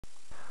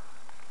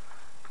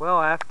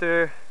Well,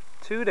 after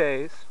 2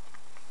 days,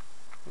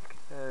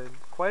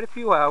 quite a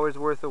few hours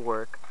worth of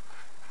work,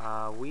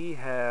 we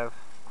have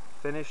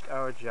finished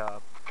our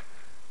job.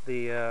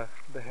 The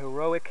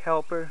heroic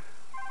helper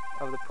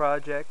of the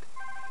project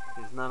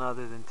is none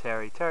other than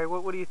Terry. Terry,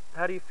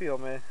 how do you feel,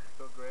 man? I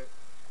feel great.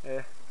 Yeah.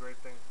 It's a great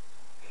thing.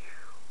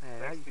 Man,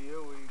 Thanks to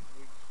you, we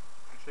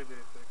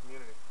contributed to the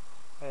community.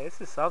 Hey,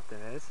 this is something,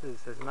 man.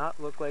 Does not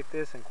look like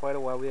this in quite a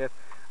while. We have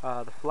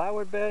the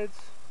flower beds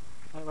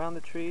around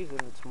the trees,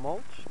 and it's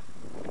mulch.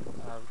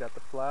 We've got the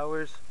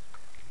flowers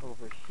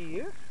over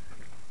here.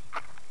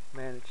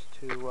 Managed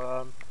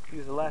to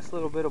use the last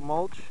little bit of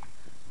mulch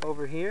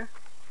over here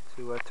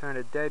to turn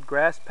a dead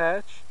grass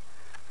patch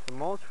to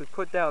mulch. We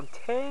put down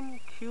 10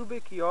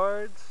 cubic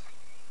yards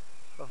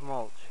of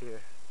mulch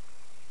here.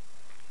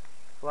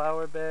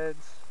 Flower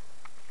beds.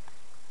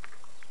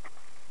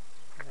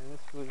 And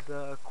this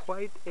was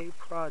quite a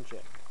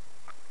project.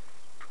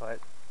 But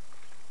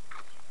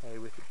hey,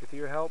 with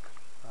your help,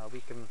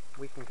 we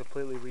can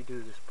completely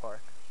redo this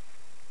park.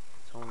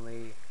 It's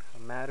only a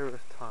matter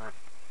of time.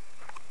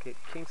 Get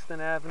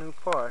Kingston Avenue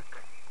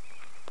Park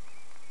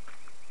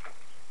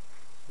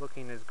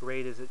looking as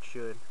great as it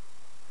should.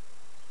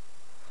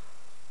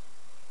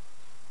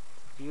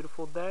 It's a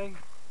beautiful day,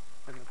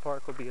 and the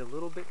park will be a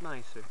little bit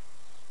nicer.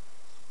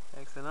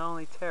 Thanks to not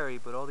only Terry,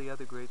 but all the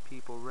other great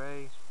people,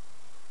 Ray,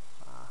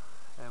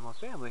 and my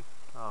family,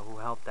 who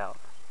helped out.